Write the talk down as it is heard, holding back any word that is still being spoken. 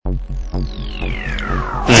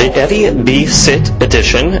The Eddie B. Sit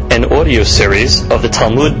edition and audio series of the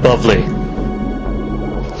Talmud Bavli.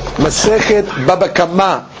 Masechet Baba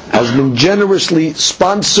Kamma has been generously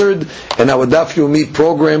sponsored in our Daf Yomi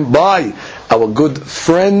program by our good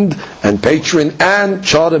friend and patron and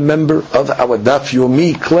charter member of our Daf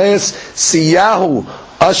Yomi class, Siyahu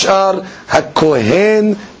Ashar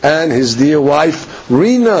HaKohen, and his dear wife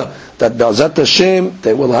Rina, that B'ezrat Hashem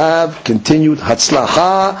they will have continued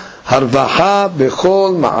Hatzlacha, Harvaha,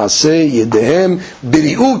 Bechol, Ma'aseh, Yedehem,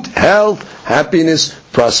 Biriut, health, happiness,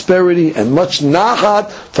 prosperity, and much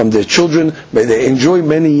Nahat from their children. May they enjoy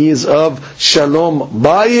many years of Shalom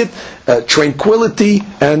Bayit, tranquility,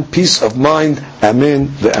 and peace of mind. Amen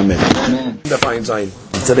ve'amen.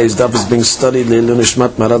 Today's daf is being studied Leilu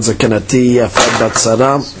Nishmat Marat Zakanati Yafad Bat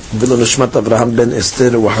Sarah V'lo Nishmat Avraham Ben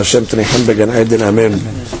Esther Wa Hashem Tenichim Began Eden. Amen.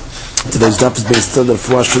 Today's daf is being studied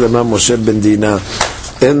Refuah Shulema Moshe Ben Dina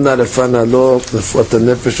Enna Lefana Lo Refuat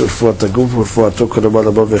HaNefesh Refuat HaGuf Refuat HaKorban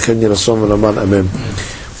Abba V'chen Yirasom V'Laman. Amen.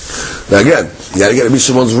 Now again, you got to get Rabbi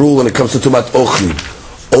Shimon's rule when it comes to Tumat Ochli.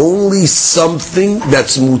 Only something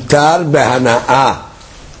that's mutar behana'ah,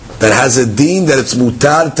 that has a deen that it's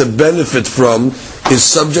mutar to benefit from, is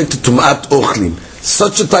subject to Tumat Ochlim.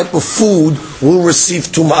 Such a type of food will receive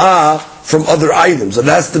Tum'ah from other items. It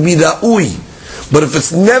has to be Ra'ui. But if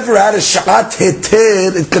it's never had a Sha'at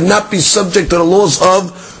Heter, it cannot be subject to the laws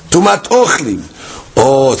of Tumat Ochlim.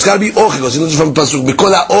 Oh, it's got to be Ochel, because he learns from Pasuk,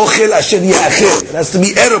 because Ochel Asher Ya'achel. It has to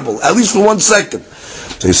be edible, at least for 1 second.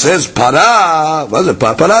 So he says, Para, what is it?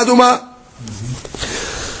 Para Aduma.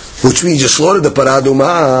 Which means you slaughtered the Para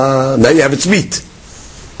Aduma, now you have its meat.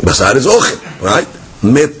 Basar is Ochel, right?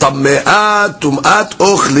 Metamme'at Tum'at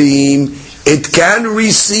Ochlim. It can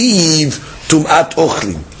receive Tum'at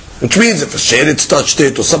Ochlim. Which means if a sheretz touched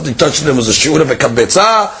it, or something touched it, it was a shiur of a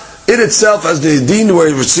kabetza, it itself has the deen where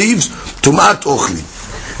it receives Tum'at Ochlim.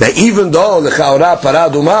 Now even though the Chaura Para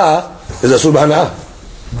Aduma is a subhanah,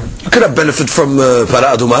 you could have benefit from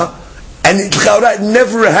Para Aduma, and the Chaura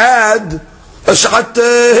never had a Sha'at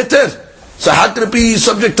Heter. So how can it be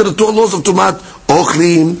subject to the two laws of Tumat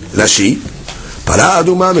Ochlim? Rashi, Para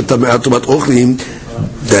Aduma Metamme'at Tumat Ochlim.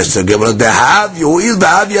 That's the Gemara. They have Yoil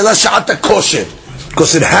B'Av Yala Sha'at Kosher,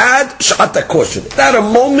 because it had Sha'at Kosher. It had a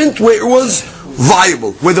moment where it was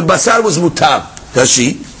viable, where the basar was mutar.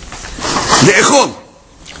 Rashi, Le'echol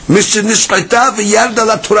Mishin Nishqaita V'Yarda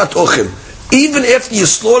La Turat Ochel. Even after you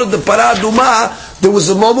slaughtered the Para Aduma, there was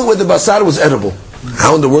a moment where the basar was edible.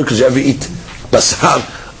 How in the world could you ever eat basar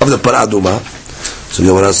of the Para Aduma? So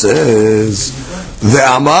Gemara says,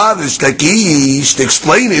 Ve'amar Rishlakish, to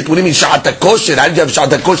explain it, what do you mean Sha'at Kosher? How did you have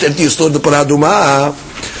Sha'at Kosher after you slaughtered the Para Aduma?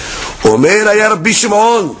 Omer Aya Rabbi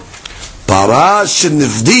Shimon, Para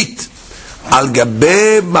Shenivdit Al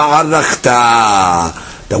Gabe Ma'arachta.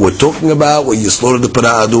 That we're talking about when you slaughtered the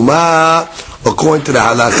Para Aduma, according to the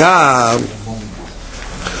halakha,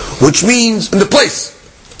 which means in the place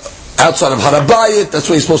outside of Harabayit, that's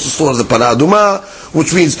where you're supposed to slaughter the Para Aduma,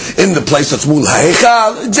 which means in the place that's Mul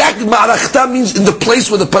Ha'echal. Exactly, Ma'arachta means in the place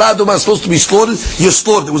where the Para Aduma is supposed to be slaughtered, you're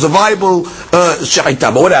slaughtered. It was a viable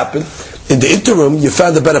Sha'ita. But what happened? In the interim, you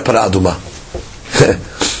found a better Para Aduma.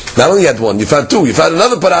 Not only had one, you found two. You found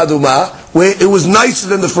another Para Aduma where it was nicer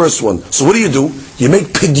than the first one. So what do? You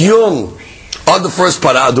make pidyon on the first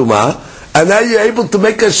Para Aduma, and now you're able to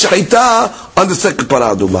make a shahita on the second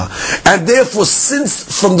Para Aduma. And therefore,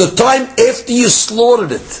 since from the time after you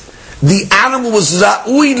slaughtered it, the animal was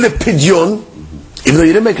ra'ui lepidyon, even though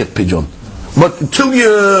you didn't make it pidyon, but until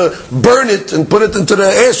you burn it and put it into the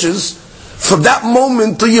ashes, from that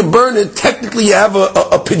moment till you burn it, technically you have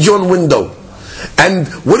a pidyon window. And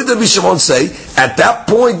what did Rabbi Shimon say? At that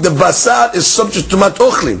point, the basar is subject to Tumat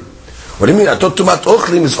Ochlim. What do you mean? I thought Tumat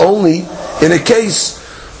Ochlim is only in a case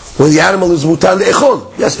when the animal is mutar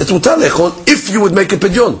le'echol. Yes, it's mutar le'echol if you would make a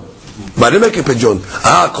pidyon. But I didn't make a pidyon.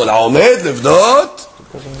 Kol ha'omed levdot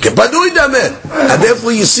kepadui damer. And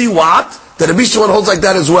therefore you see what? That Rabbi Shimon holds like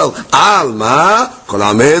that as well. Alma kol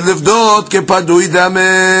ha'omed levdot kepadui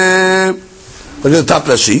damer. Look at the top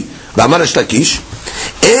Rashi. V'amar Rishlakish.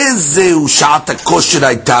 Ezeu Sha'at HaKosher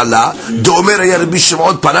הייתה לה, דאומר היה רבי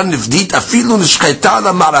שמעון פרה נבדית, אפילו נשחטה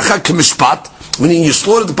לה מערכה כמשפט, meaning you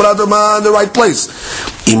slaughtered the Para Aduma in the right place.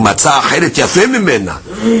 אם מצא אחרת יפה ממנה,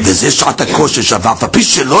 וזה שעת הכושר שווה, אף פי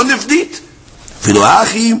שלא נבדית, אפילו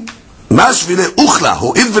האחי, מה שבילי אוכלה,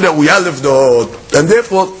 הואיל וראויה לבדות. And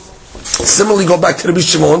therefore, similarly go back to Rabbi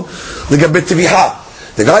Shimon, לגבי טביחה.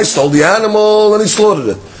 The guy stole the animal and he slaughtered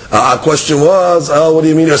it. Our question was, what do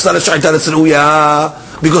you mean? It's not a shaitan, it's an uyah.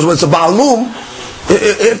 Because when it's a Baal Mum,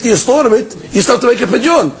 after you slaughter it, you start to make a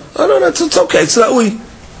pidyon. Oh no, it's okay, it's not uy.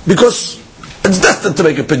 Because it's destined to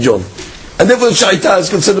make a pidyon. And therefore the shahita is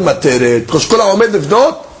considered materet. Because kol ha'omed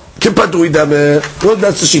lefnot, kipadui dameh.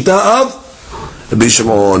 That's the shita of Rabbi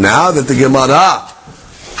Shimon. Now that the Gemara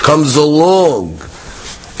comes along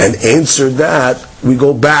and answered that, we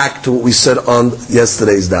go back to what we said on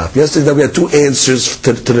yesterday's daf. Yesterday's daf we had two answers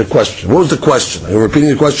to the question. What was the question? I'm repeating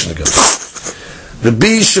the question again.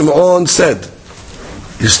 Rabbi Shimon said,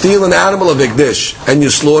 you steal an animal of Ekdesh and you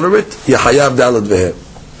slaughter it, you hayav dalad veheh.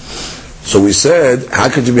 So we said, how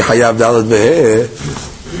could you be hayav dalad veheh?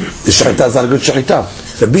 The shahita is not a good shahita.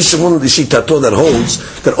 Rabbi Shimon the shahita that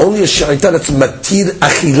holds that only a shahita that's matir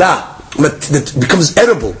achila, that becomes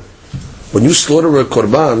edible. When you slaughter a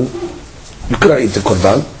korban, you could not eat the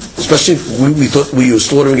korban, especially if we thought we were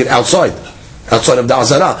slaughtering it outside of the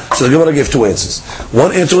azara. So the Gemara gave two answers.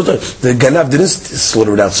 One answer was the ganav didn't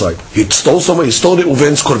slaughter it outside. He stole it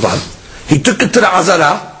uven's korban. He took it to the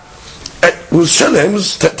azara. It was shalem, it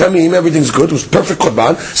was tamim, everything's good. It was perfect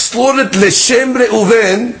korban. Slaughtered l'shem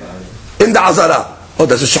reuven in the azara. Oh,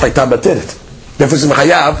 that's a shahita batirit. Therefore, it's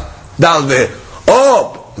mechayav dal veh.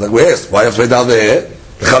 Oh, like we asked, why have to pay dal veh?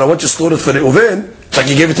 Once you slaughtered for the uven, it's like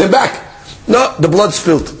you gave it to him back. No, the blood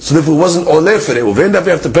spilled. So if it wasn't oleh for the uven, then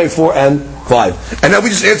we have to pay 4 and 5. And now we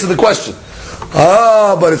just answered the question.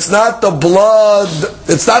 But it's not the blood,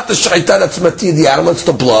 it's not the shahita that's matir the animal, it's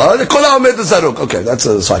the blood. Okay, that's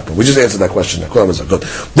a side point. We just answered that question. Then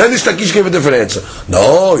the Shtakish gave a different answer.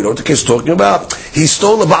 No, you know what the case is talking about? He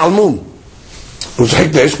stole a ba'almum. It was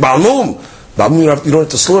hekdesh, ba'almum. Ba'almum, you don't have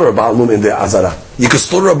to slaughter a ba'almum in the azara. You can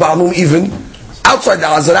slaughter a ba'almum even outside the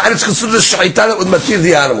azara, and it's considered a shahita that would matir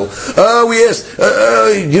the animal. We asked,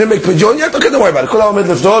 you didn't make pidyon yet? Okay, don't worry about it.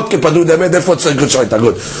 Therefore it's a good shahita,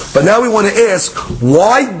 good. But now we want to ask,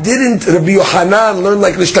 why didn't Rabbi Yohanan learn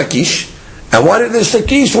like Rish Lakish? And why didn't Rish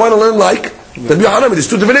Lakish want to learn like Rabbi Yohanan? There's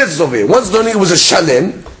two different answers over here. One's learning it was a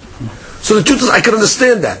shalem. So the truth is, I can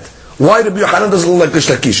understand that. Why Rabbi Yohanan doesn't learn like Rish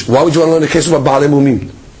Lakish? Why would you want to learn the case about Ba'alei Mumim?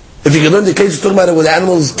 If you can learn the case you're talking about it with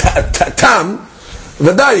animals tam,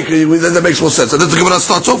 that makes more sense. And then the Gemara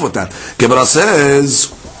starts off with that. Gemara says,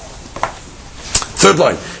 third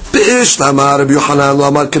line, Rabbi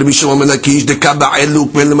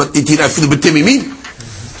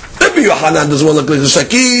Yohanan doesn't want to look like the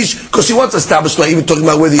Shakish because he wants to establish, like even talking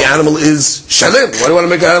about where the animal is shalem. Why do you want to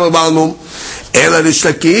make an animal ba'almum? Ela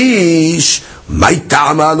Shakish. How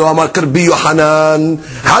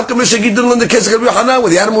come Rish Lakish didn't learn the case of Rabbi Yohanan where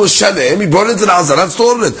the animal was shalem? He brought it into the azara and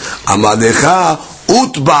slaughtered it. Amadecha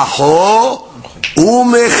utbaho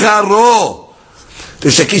umecharo. The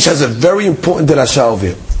Shakish has a very important derasha over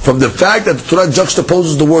here. From the fact that the Torah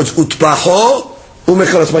juxtaposes the words utbaho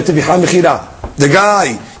umecharo. It's my tevicha mechira. The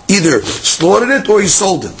guy either slaughtered it or he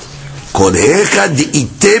sold it. Kodecha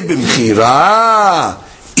de'ite b'mechira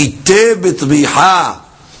ite b'tevicha.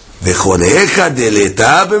 וחולך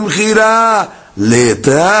דלתה במחירה,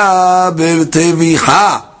 לתה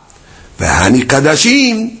בטביחה. והני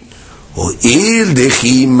קדשים, הואיל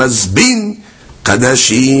דכי מזבין,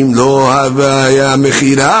 קדשים לא הוויה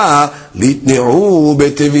מחירה, לתנעו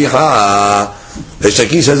בטביחה.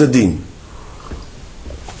 Shakish has a din.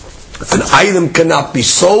 If an item cannot be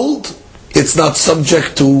sold, it's not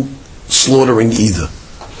subject to slaughtering either.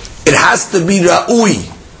 It has to be ra'ui,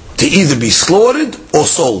 to either be slaughtered or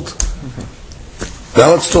sold.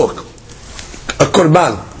 Now let's talk. A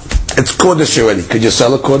korban, it's kodesh already. Could you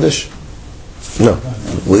sell a kodesh? No.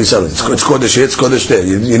 What are you selling? It's kodesh here, it's kodesh there.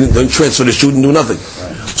 You don't transfer the shoot and do nothing.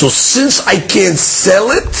 So since I can't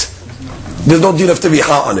sell it, there's no din of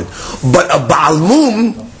tevicha on it. But a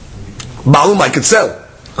ba'almum I could sell.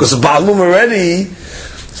 Because a ba'almum already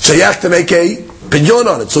shayach to make a pidyon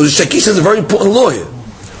on it. So the Shakish has a very important law here.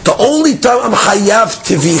 The only time I'm hayav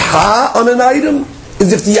teviha on an item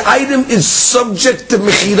is if the item is subject to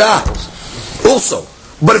mechira also.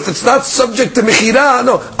 But if it's not subject to mechira,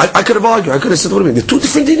 no, I could have argued. I could have said, what do you mean? They're two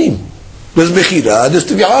different dinim. There's mechira, there's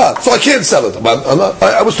teviha. So I can't sell it.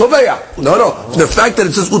 I was toveya. No. The fact that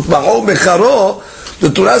it says utbaho mecharo, the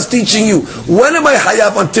Torah is teaching you, when am I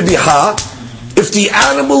hayav on teviha? If the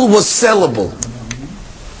animal was sellable.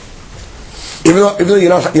 Even though you're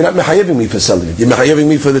not mehayeving me for selling it, you're mehayeving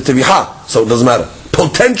me for the teviha, so it doesn't matter.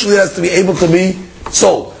 Potentially it has to be able to be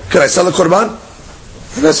sold. Can I sell a korban?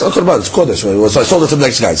 Can I sell a korban? It's kodesh. So I sold it to the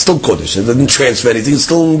next guy. It's still kodesh. It didn't transfer anything. It's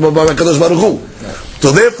still kadosh baruch hu.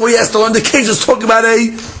 So therefore he has to learn the case. Just talk about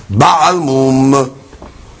a ba'almum.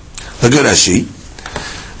 Look at Rashi.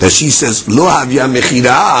 Rashi says, Lo havya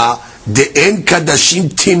mechira de'en kadashim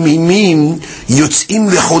timimim yotzim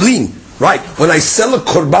lecholin. Right. When I sell a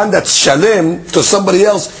korban that's shalem to somebody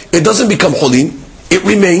else, it doesn't become cholin. It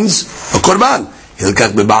remains a korban. But a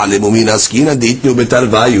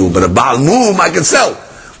ba'al mum I can sell.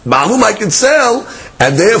 Ma'lum I can sell,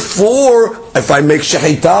 and therefore, if I make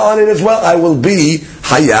shechita on it as well, I will be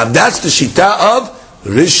hayav. That's the shita of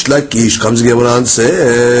Rish Lakish. Comes again and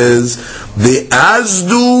says, the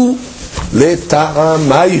azdu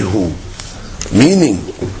leta'amayhu. Meaning,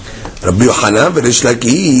 Rabbi Yochanan and Rish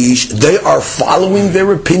Lakish, they are following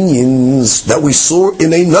their opinions that we saw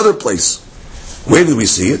in another place. Where did we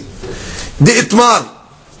see it? The itmar.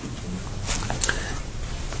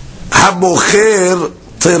 Habocher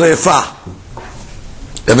terefa.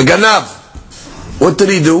 Ganav. What did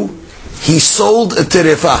he do? He sold a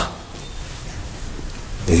terefa.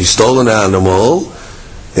 He stole an animal.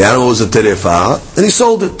 The animal was a terefa, and he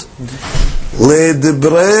sold it.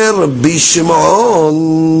 Le'debrei Rabbi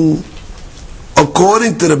Shimon.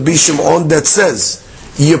 According to Rabbi Shimon, that says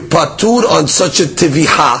you patur on such a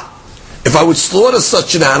teviha. If I would slaughter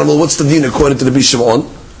such an animal, what's the deen according to Rabbi Shimon?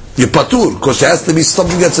 You patur, because there has to be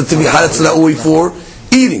something that's a teviha, that's not only for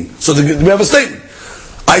eating. So we have a statement.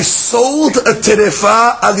 I sold a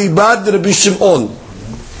terefa alibad Rabbi Shimon.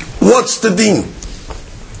 What's the deen?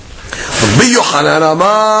 Rabbi Yochanan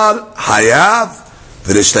Amar Hayav,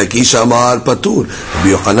 V'Rish Lakish Amar Patur. Rabbi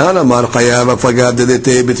Yochanan Amar Hayav Afagav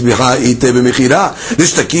delete betbicha ite b'mechira.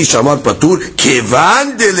 Rish Lakish Amar Patur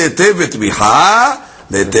kevan delete betbicha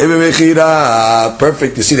lete b'mechira.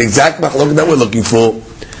 Perfect. You see the exact machlok that we're looking for.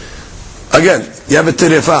 Again, you have a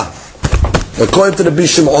terefa. According to Rabbi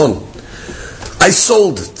Shimon, I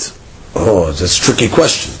sold it. Oh, that's a tricky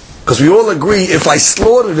question. Because we all agree, if I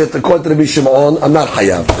slaughtered it according to Rabbi Shimon, I'm not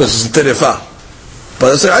hayav, because it's a terefa.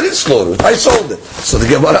 But I say, I didn't slaughter it, I sold it. So the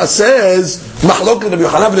Gemara says, Mahlok Rabbi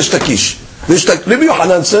Yochanan Rish Lakish. Rabbi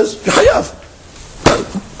Yochanan says, you're hayav.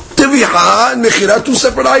 Teviha and mechira, two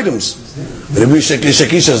separate items. Rabbi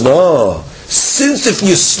Lakish says, no. Since if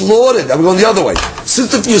you slaughtered it, I'm going the other way.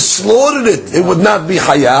 Since if you slaughtered it, it would not be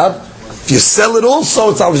hayav. If you sell it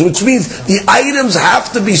also, it's obvious, which means the items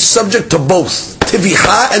have to be subject to both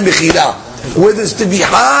teviha and mechira. Where there's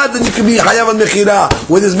teviha, then you can be hayav and mechira.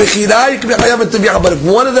 Where there's mechira, you can be hayav and teviha. But if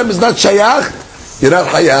one of them is not shayach, you're not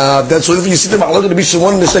hayav. That's why if you see the machlok to be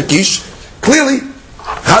Shimon and Lakish, clearly,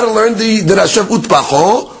 how to learn the Rashav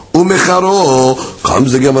utpacho umecharo.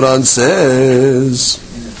 Comes the Gemara and says,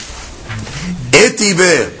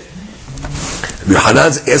 Etibe.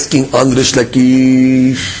 Yohanan's asking on Rish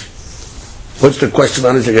Lakish. What's the question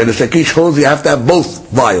on Rish Lakish? Holds you have to have both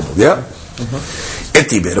viable, yeah?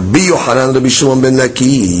 Etibe, Rabbi Yochanan, Rabbi Shimon ben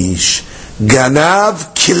Lakish,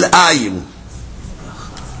 Ganav Kil'ayim.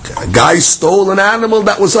 A guy stole an animal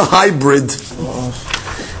that was a hybrid.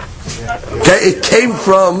 Okay, it came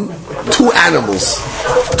from two animals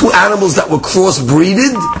that were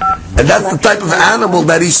crossbreeded, and that's the type of animal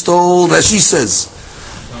that he stole, as she says.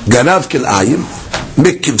 Ganav Kil'ayim,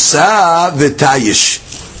 Mikibsa V'tayish.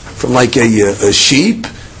 From like a sheep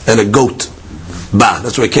and a goat.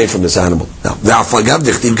 That's where it came from, this animal. Now, even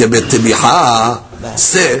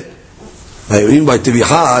by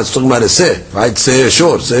tibiha, it's talking about a se, right? Se,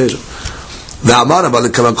 sure, se.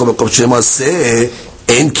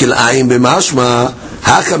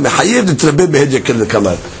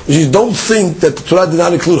 You don't think that the Torah did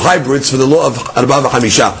not include hybrids for the law of Arba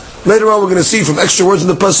v'Hamisha. Later on, we're going to see from extra words in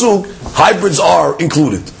the pasuk, hybrids are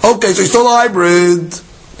included. Okay, so he stole a hybrid.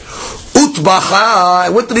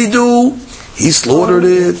 Utbacha, what did he do? He slaughtered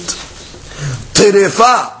it.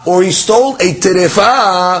 Terefa, or he stole a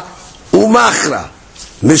terefa, umachra.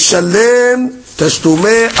 Mishalem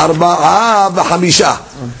tashtume arba'a v'hamisha.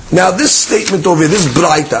 Now this statement over here, this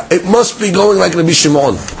braita, it must be going like Rabbi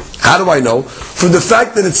Shimon. How do I know? From the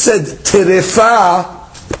fact that it said terefa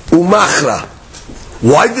umachra.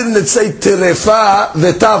 Why didn't it say terefa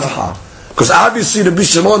v'tavha? Because obviously Rabbi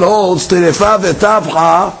Shimon holds terefa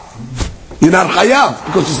v'tavha, you're not chayav,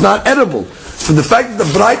 because it's not edible. For the fact that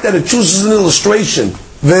the bright that it chooses an illustration,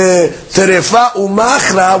 the terefa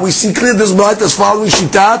umachra, we see clear this bright is following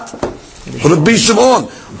shitat Rabbi Shimon.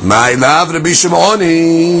 My love, Rabbi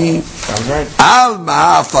Shimoni. Sounds right.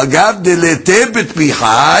 Alma fagav delete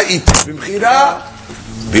betbicha it b'mchira.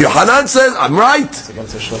 Yochanan says, I'm right. It's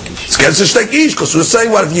against the Shtakish, because we're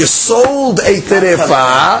saying, what if you sold a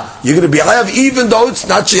terefa, you're going to be hayav, even though it's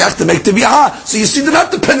not shayach to make tebiha. So you see, they're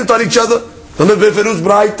not dependent on each other.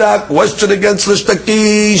 Question against the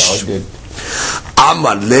Shtakish.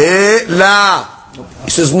 Amar le la.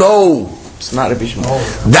 He says, no. It's not Rabbi Shimon.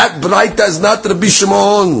 That braita is not Rabbi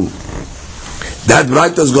Shimon. That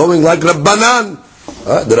braita is going like Rabbanan.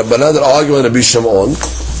 The Rabbanan that are arguing Rabbi Shimon,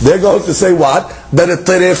 they're going to say what? That a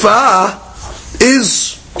terefa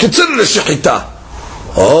is considered a shechita.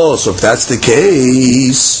 Oh, so if that's the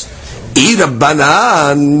case,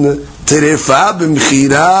 Rabbanan terefa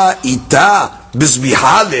b'mchira ita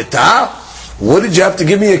bizbiha leta. What did you have to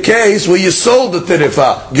give me a case where you sold the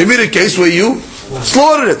terefa? Give me the case where you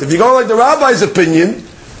slaughtered it. If you go like the rabbi's opinion,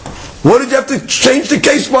 what did you have to change the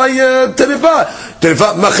case by terefa?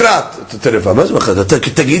 Terefa machrat. Terefa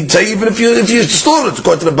machrat. Say even if you slaughtered it,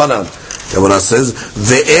 according to the banan. Gemara says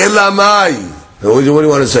ve'elamai. What do you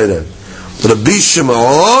want to say then? Rabbi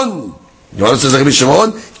Shimon. You want to say Rabbi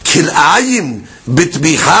Shimon? Kil'ayim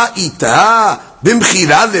bitbiha ita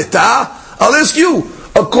bimchira leta. I'll ask you,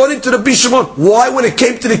 according to Rabbi Shimon, why when it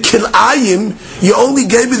came to the kil'ayim, you only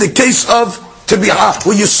gave me the case of tibiha,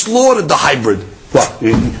 when you slaughtered the hybrid? What?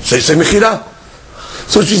 Say mechira?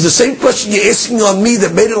 So it's the same question you're asking on me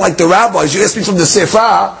that made it like the rabbis. You asked me from the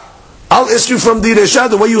sefer. I'll ask you from the Resha,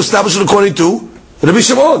 the way you establish it according to Rabbi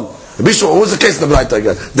Shimon. Rabbi Shimon, what was the case in the Braita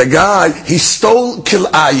again? The guy, he stole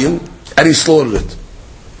kil'ayim and he slaughtered it.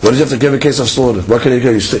 What did you have to give a case of slaughter? What can he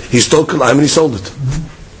give? He stole kil'ayim and he sold it.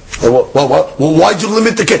 Well, why'd you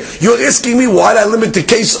limit the case? You're asking me why did I limit the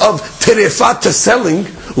case of terefat to selling?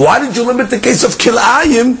 Why did you limit the case of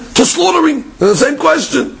kil'ayim to slaughtering? The same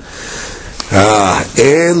question.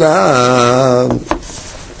 Ela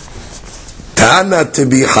Tana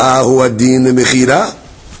tibiha huwa din mechira,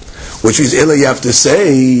 which means ela you have to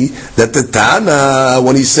say that the Tana,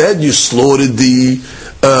 when he said you slaughtered the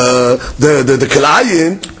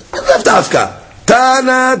kilayim, left afka.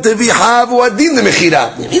 Tana tibiha huwa din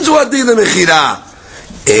mechira. It means huwa din mechira.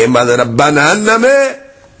 Ema l'Rabbanan name.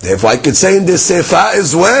 Therefore I could say in this sefer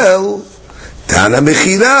as well, Tana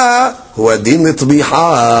mechira huwa din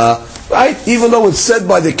tibiha. Right? Even though it's said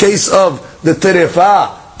by the case of the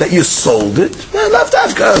terefa that you sold it, left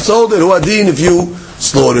Africa sold it. Huadin if you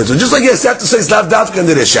slaughtered it. So just like yes, you have to say Slav Dafka in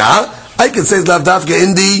the Resha, I can say Slav Dafka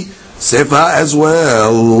in the Sefer as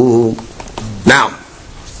well. Now,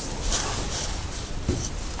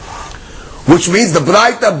 which means the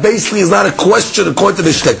Braita basically is not a question according to the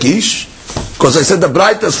Shtakish, because I said the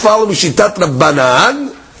Braita is following Shitat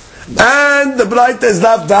Rabbanan, and the Braita is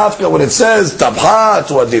Slav Dafka when it says Tabha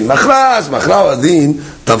Huadin Machras, Machra Huadin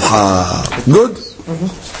Tabha. Good?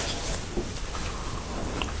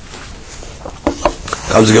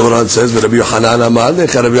 Comes the Gemara and says, Rabbi Yochanan Amar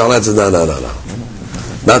Lecha. Rabbi Yochanan says,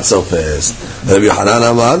 no. Not so fast. Rabbi Yochanan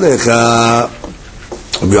Amar Lecha.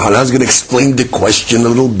 Rabbi Yochanan is going to explain the question a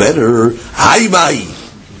little better. Hai mai.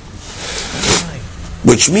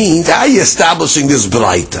 Which means, how are you establishing this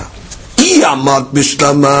Braita? Iyamat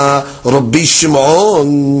Bishlama Rabbi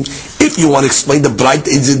Shimon. If you want to explain the Braita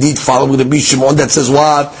is indeed following Rabbi Shimon that says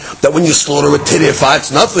what? That when you slaughter a terefa,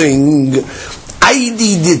 it's nothing.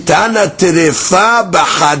 Aidi di tana terefa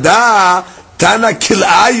b'chada, tana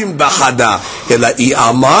kil'ayim b'chada. Ela I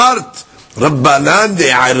amart, Rabbanan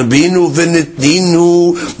de'arbinu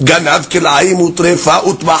v'nitninu, ganav kil'ayim utrefa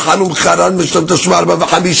utbachanu m'charan m'shtam tashmar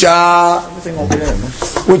b'chamisha.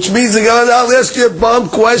 Which means, I'll ask you a bomb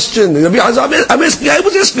question. I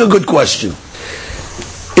was asking a good question.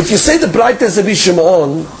 If you say the Braita is Rabbi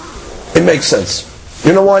Shimon, it makes sense.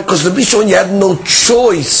 You know why? Because Rabbi Shimon, you had no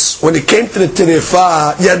choice. When it came to the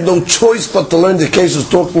Terefa, you had no choice but to learn the case was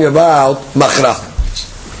talking about Machra.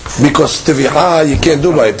 Because Teviha, you can't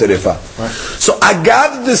do by a Terefa. Right. So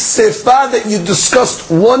Agav the Sefa that you discussed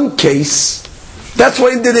one case, that's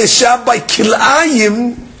why in the Resha by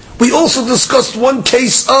Kil'ayim, we also discussed one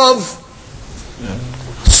case of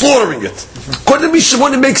slaughtering it. According to Rabbi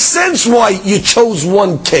Shimon, it makes sense why you chose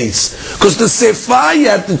one case. Because the Sefer you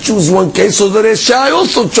had to choose one case, so the Resha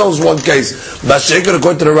also chose one case. Bashekar,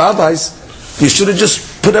 according to the rabbis, you should have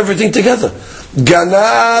just put everything together.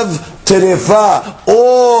 Ganav, Terefa,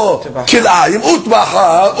 or Kil'ayim,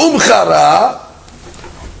 Utbaha, Umchara.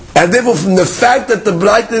 And therefore, from the fact that the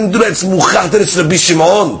Braita didn't do that, it's Muchach, that it's Rabbi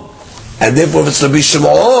Shimon. And therefore, if it's Rabbi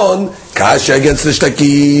Shimon, Kasha against the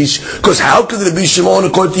Shtakish. Because how could Rabbi Shimon,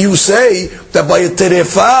 according to you, say that by a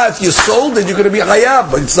terefa, if you sold it, you're going to be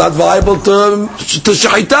hayab, but it's not viable to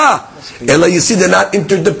shahita. Ella, you see, they're not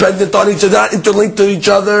interdependent on each other, not interlinked to each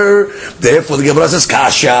other. Therefore, the Gemara says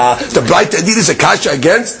Kasha. The Braita indeed is a Kasha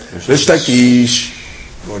against the Shtakish.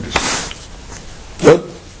 Good?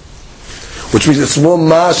 Which means it's more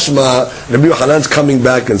mashma. Rabbi Yohanan's coming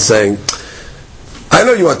back and saying, I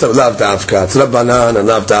know you want to lav dafka, it's Rabbanan and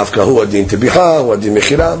lav dafka, who adin tibiha, who adin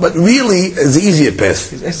mechira, but really, it's the easier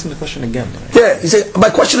path. He's asking the question again. Right? Yeah, he said, my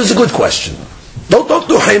question is a good question. Don't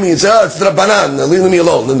do haimi and say, it's Rabbanan, leave me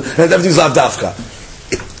alone, and everything's lav dafka.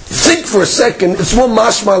 Think for a second, it's more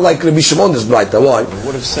mashma like Rabbi Shimon this Braita. Why?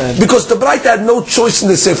 Would have said, because the Braita had no choice in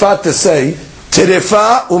the Sefer to say,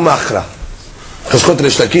 terefa umachra. Because according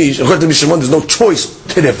to the Shtakish, according to Rabbi Shimon, there's no choice,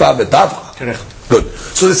 terefa betavcha. correct. Good.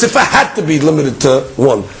 So the Sefer had to be limited to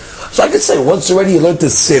one. So I could say, once already you learned the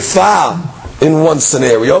Sefer in one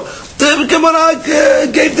scenario. The Gemara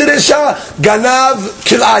gave the Resha Ganav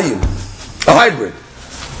Kilayim, a hybrid.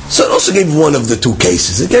 So it also gave one of the two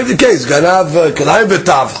cases. It gave the case Ganav Kilayim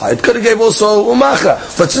B'Tavcha. It could have gave also Umacha.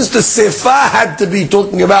 But since the Sefa had to be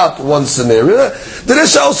talking about one scenario, the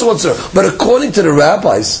Resha also wants to. But according to the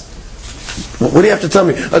rabbis, what do you have to tell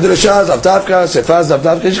me? The Resha is Avtavka, Sefa is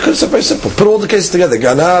Avtavka. You could have said very simple. Put all the cases together.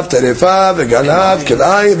 Ganav, Terefa, Ganav,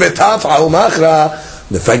 Kilayim B'Tavcha, Umachra.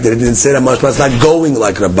 The fact that it didn't say that much, but it's not going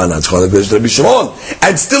like Rabbanan. It's called Rabbi Shimon.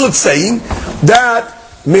 And still it's saying that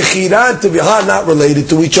Mechira and Teviha are not related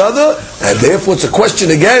to each other, and therefore it's a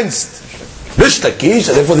question against Bishtakish,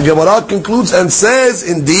 and therefore the Gemara concludes and says,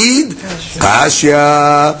 indeed,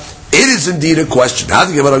 Kashya, it is indeed a question. Now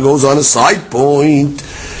the Gemara goes on a side point.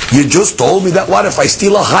 You just told me that what if I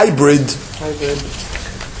steal a hybrid?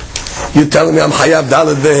 You're telling me I'm Hayav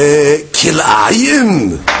Dalad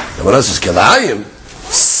Kilayim. The Gemara says Kilayim.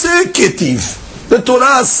 Seketiv. The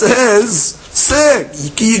Torah says,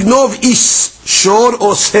 ki yignov ish shor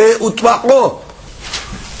oseh utmacho.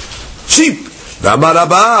 Sheep.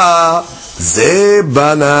 Ramaraba ze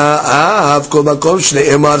bana av kol makom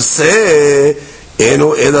shne'emar se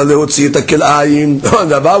eno ela leotzi et hakilayim.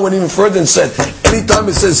 Rava went even further and said, anytime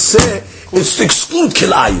it says se, it's to exclude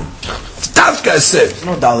kilayim. Tafka said. There's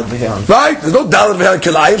no dalad v'heon. Right? There's no dalad v'heon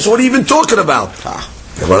kilayim, so what are you even talking about?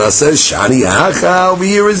 The Gemara says, Shani Hacha over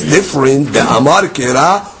here is different. The Amar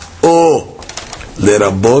Kira O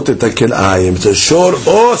Lerabot et HaKilayim. It's a shor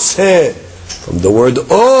O se. From the word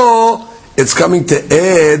O, it's coming to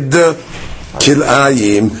add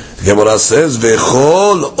Kilayim. The Gemara says,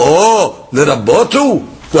 Vechol O Lerabotu.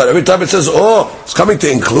 So every time it says O, it's coming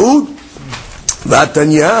to include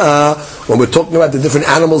Vatanya. When we're talking about the different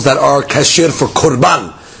animals that are kasher for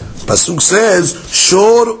Korban. Pasuk says,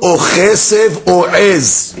 Shor o Chesev o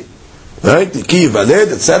Ez. Right? Ki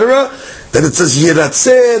Valed, etc. Then it says,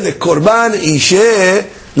 Yiratzeh le Korban Ishe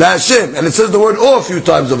la Hashem. And it says the word O a few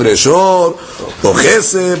times over there. Shor o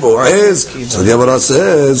Chesev o Ez. So the Gemara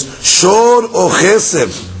says, Shor o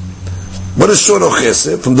Chesev. What is Shor o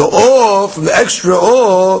Chesev? From the O, from the extra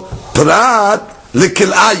O, Prat le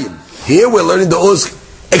Kilayim. Here we're learning the O is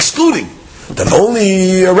excluding. That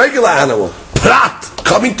only a regular animal, Prat,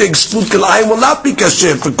 coming to exclude Kilayim will not be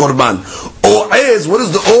kasher for Korban. O Ez, what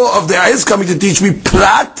is the O of the Ez coming to teach me?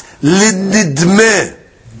 Prat lididmeh.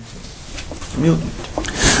 Mutant.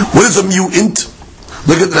 What is a mutant?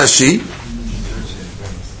 Look at Rashi.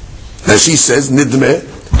 Rashi says, Nidmeh.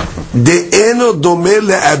 De'eno domeh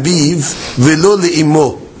le'abiv velo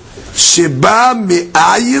le'imo. Sheba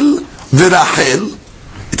me'ayil v'rachel.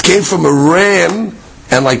 It came from a ram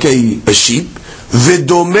and like a sheep.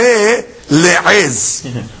 V'domeh le'ez.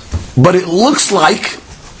 But it looks like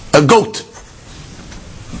a goat.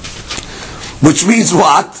 Which means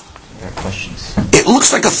what? There are questions. It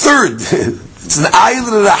looks like a third. It's an ayil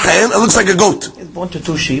and a rachel. It looks like a goat. It's born to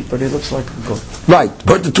two sheep, but it looks like a goat. Right.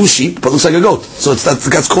 Born to two sheep, but looks like a goat. So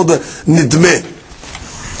that's called the nidmeh.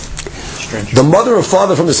 Strange. The mother and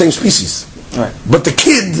father from the same species. Right. But the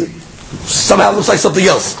kid somehow looks like something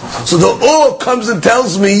else. So the O comes and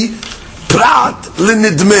tells me, Prat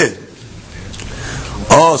linidmeh.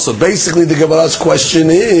 Oh, so basically the Gemara's question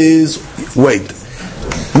is, wait,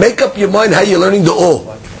 make up your mind how you're learning the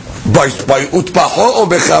O. By utpaho or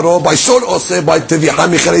becharo, by shor or se, by teviha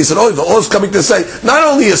michara. He said, oh, the O is coming to say, not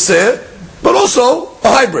only a se, but also a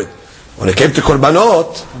hybrid. When it came to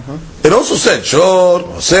korbanot, it also said shor,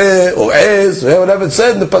 or se, or ez, whatever it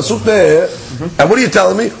said in the pasuk there. And what are you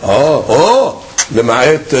telling me?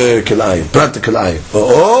 Lema'et kilayim, prat kilayim.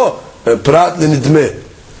 Prat linidmeh.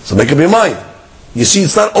 So make up your mind. You see,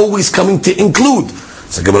 it's not always coming to include.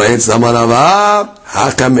 So Gemara hits Amarava,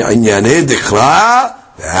 Haka me'anyane dikra,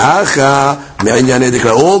 Haka me'anyane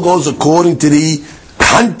dikra. All goes according to the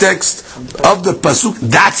context of the pasuk.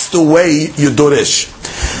 That's the way you doresh.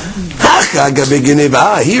 Haka gabe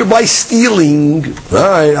geneva, here by stealing.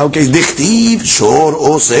 Right, okay, dichtiv, shor,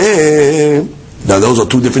 ose. Now those are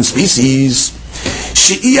two different species.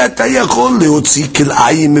 She'iyata yachol leotzi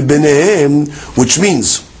kil'ayim benehem, which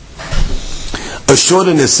means a shor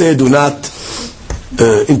and a seh do not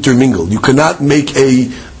intermingle. You cannot make a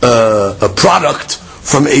product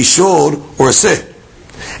from a shor or a seh.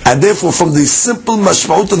 And therefore, from the simple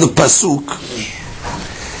mashmaut of the pasuk,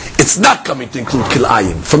 it's not coming to include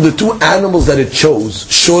kilayim. From the two animals that it chose,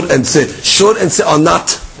 shor and seh are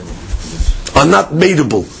not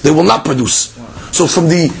mateable. They will not produce. So from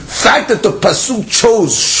the fact that the pasuk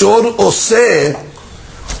chose shor or seh,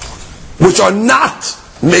 which are not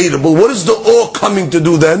mateable, what is the O coming to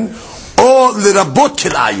do then? O lirabot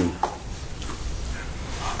kilayim.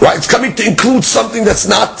 Right? It's coming to include something that's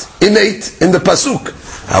not innate in the pasuk.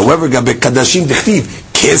 However, gabe kadashim dichtiv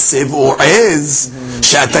kesev or ez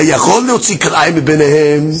she'ata yachol leotzi kal'ayim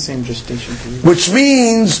benehem, Same gestation period. which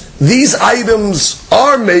means these items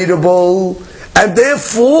are mateable, and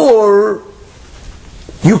therefore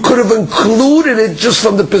you could have included it just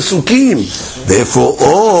from the pesukim. Therefore,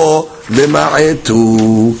 o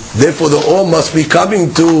lema'etu. Therefore, the o must be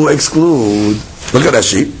coming to exclude. Look at that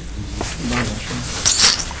sheet.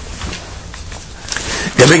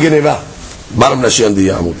 גבי גניבה, בלם נשי על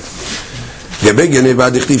די עמוד. גבי גניבה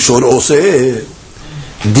דכתיב שור עושה,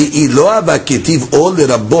 די לא אבא כתיב או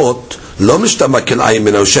לרבות, לא משתמע כלאיים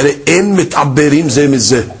מנהו, שהרי אין מתעברים זה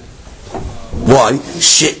מזה. Why?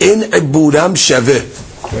 שאין עיבורם שווה.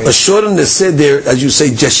 A short and say there, as you say,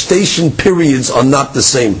 gestation periods are not the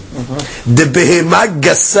same. דבהמה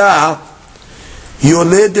גסה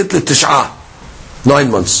יולדת לתשעה,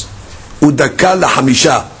 9 months. ודקה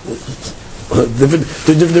לחמישה.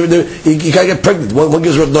 You can't get pregnant. One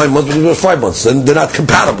gives birth 9 months, one gives birth 5 months, and they're not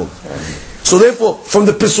compatible. So therefore, from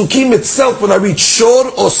the Pesukim itself, when I read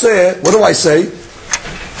Shor Oseh, what do I say?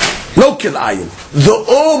 No Kil'ayim. The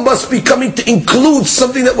O must be coming to include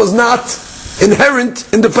something that was not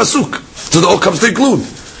inherent in the Pasuk. So the O comes to include.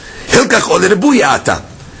 Hilkach O Lerebuya Ata.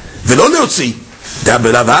 V'lo leotzi. Da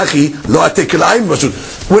b'Rav Achi lo ate Kil'ayim.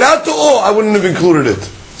 Without the O, I wouldn't have included it.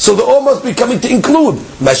 So the O must be coming to include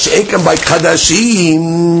Mash'ekan by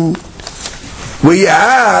Kadashim, where you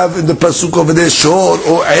have in the pasuk over there Shor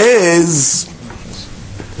or Ez,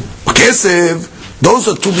 Kesev. Those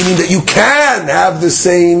are two meaning that you can have the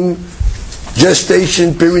same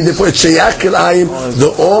gestation period. Therefore, it's Sheyach Kilayim.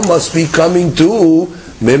 The O must be coming to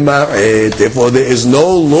Mema'et. Therefore, there is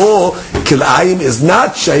no law. Kilayim is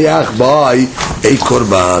not Sheyach by a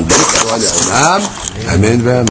Korban. Amen.